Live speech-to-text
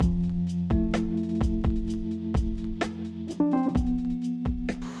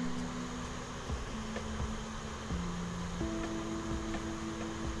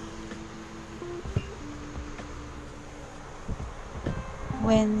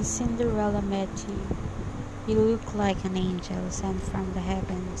When Cinderella met you, you look like an angel sent from the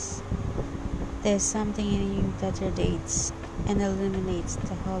heavens. There's something in you that radiates and illuminates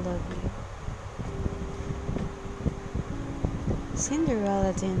the whole of you.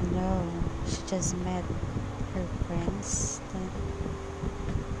 Cinderella didn't know, she just met her prince. Then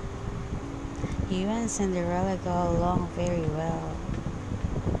you and Cinderella got along very well.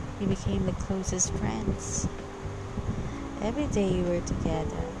 You became the closest friends. Every day you were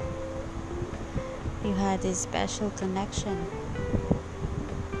together. You had this special connection.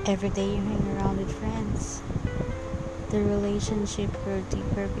 Every day you hang around with friends. The relationship grew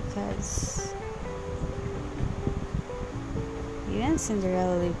deeper because you and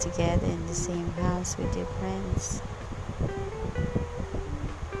Cinderella lived together in the same house with your friends.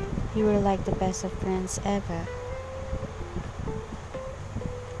 You were like the best of friends ever.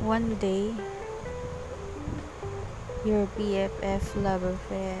 One day, your BFF love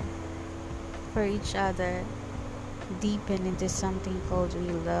affair for each other deepened into something called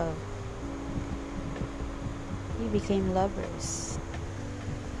real love. You became lovers.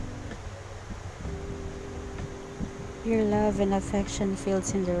 Your love and affection filled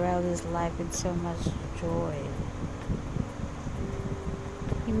Cinderella's life with so much joy.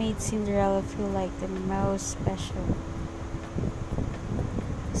 You made Cinderella feel like the most special.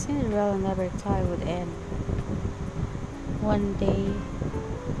 Cinderella never thought it would end. One day,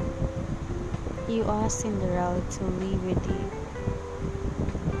 you asked Cinderella to live with you.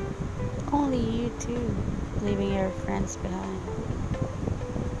 Only you two, leaving your friends behind.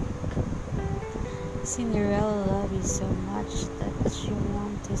 Cinderella loved you so much that she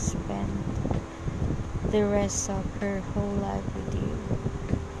wanted to spend the rest of her whole life with you.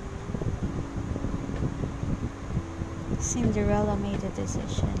 Cinderella made a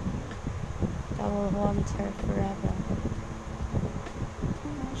decision that will haunt her forever.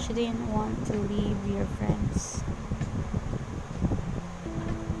 She didn't want to leave your friends.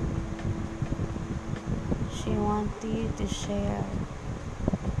 She wanted you to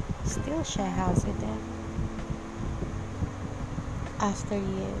still share house with them. After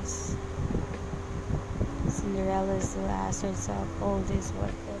years, Cinderella still asks herself all these what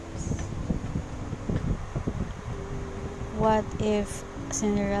ifs. What if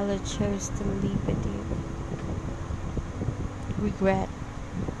Cinderella chose to leave with you? Regret.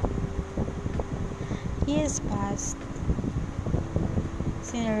 Years passed.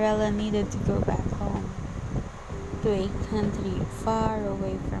 Cinderella needed to go back home to a country far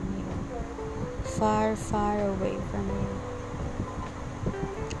away from you. Far, far away from you.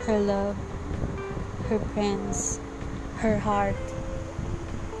 Her love, her prince, her heart,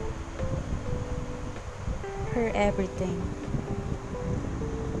 her everything.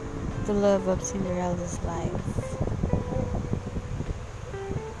 The love of Cinderella's life.